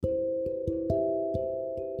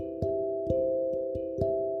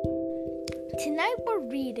Tonight we're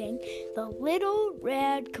reading The Little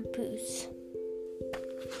Red Caboose.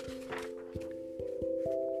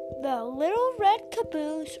 The little red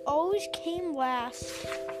caboose always came last.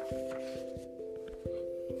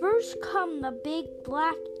 First come the big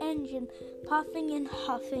black engine puffing and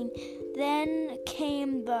huffing. Then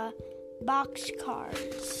came the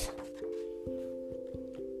boxcars.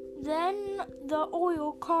 Then the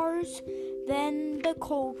oil cars. Then the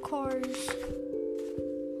coal cars.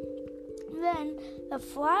 Then the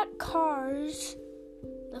flat cars.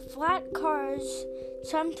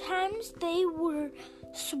 Sometimes they were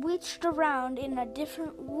switched around in a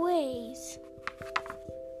different ways.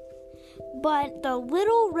 But the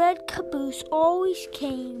little red caboose always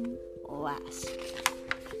came last.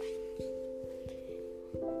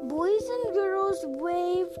 Boys and girls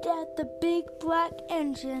waved at the big black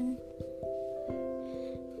engine.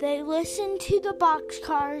 They listened to the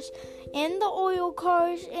boxcars and the oil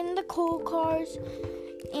cars and the coal cars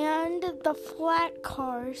and the flat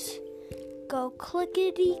cars go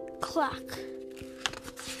clickety-clack.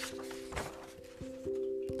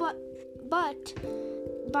 But by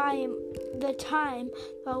the time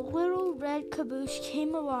the little red caboose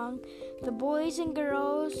came along, the boys and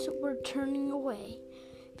girls were turning away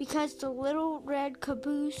because the little red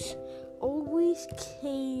caboose always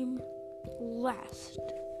came last.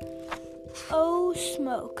 "Oh,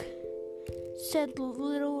 smoke," said the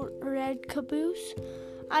little red caboose.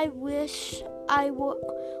 "I wish I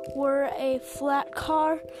were a flat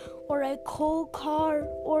car or a coal car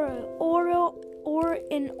or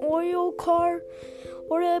an oil car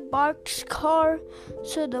or a box car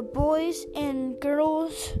so the boys and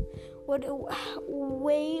girls would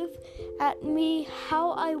wave at me.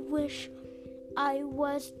 How I wish I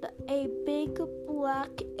was a big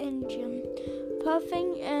black engine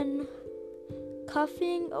puffing and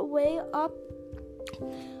puffing away up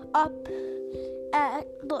at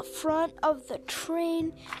the front of the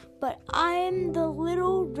train, but I'm the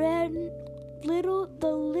little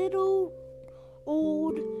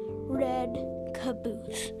old red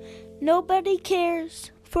caboose. Nobody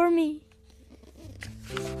cares for me."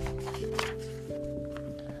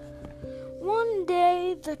 One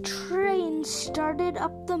day the train started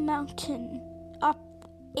up a mountain. Up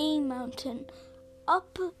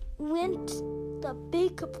went the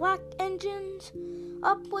big black engines.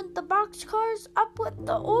 Up went the boxcars. Up went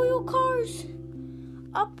the oil cars.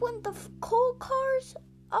 Up went the coal cars.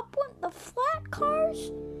 Up went the flat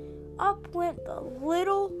cars. Up went the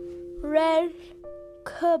little red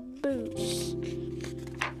caboose.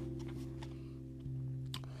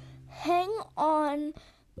 Hang on,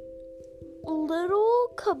 little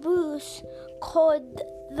caboose, called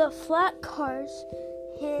the flat cars.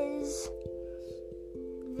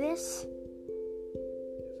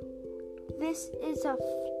 This is a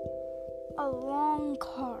long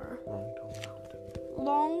car.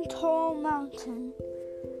 Long, tall mountain.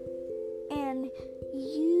 And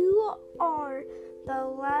you are the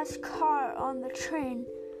last car on the train.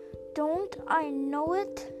 Don't I know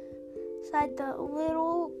it? Sighed the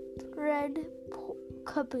little red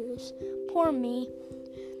caboose. Poor me.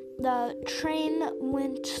 The train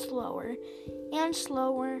went slower and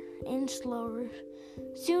slower and slower.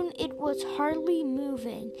 Soon it was hardly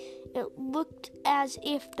moving. It looked as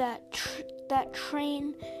if that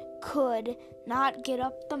train could not get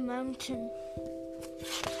up the mountain.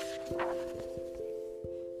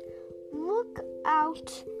 "Look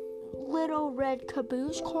out, little red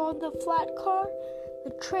caboose," called the flat car.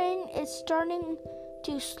 "The train is starting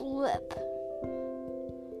to slip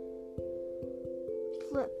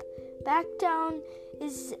back down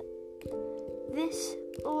is this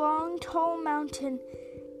long, tall mountain.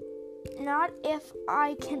 Not if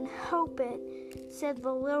I can help it," said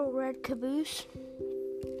the little red caboose.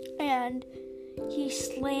 And he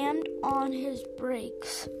slammed on his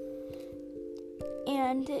brakes.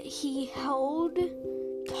 And he held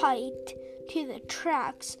tight to the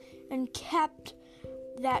tracks and kept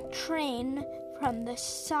that train from the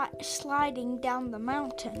sliding down the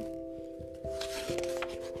mountain.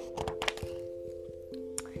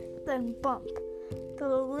 Then bump. The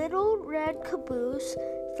little red caboose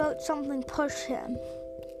felt something push him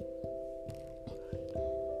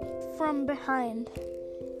from behind.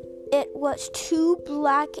 It was two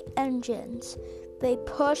black engines. They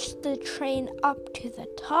pushed the train up to the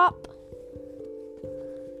top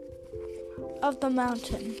of the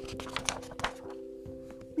mountain.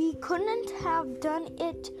 "We couldn't have done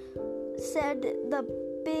it," said the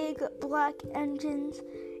big black engines,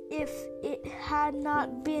 "if it had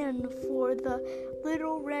not been for the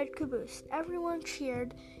little red caboose." Everyone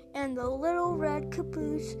cheered, and the little red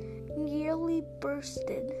caboose nearly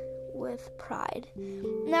bursted with pride.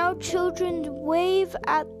 Now children wave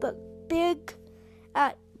at big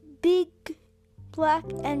black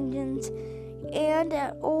engines and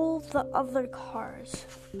at all the other cars.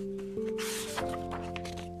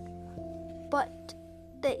 But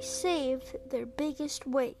they save their biggest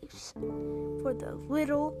waves for the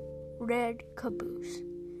little red caboose,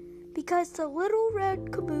 because the little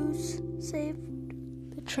red caboose saved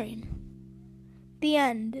the train. The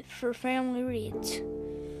end for Family Reads.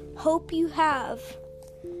 Hope you have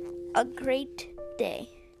a great day.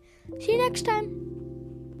 See you next time.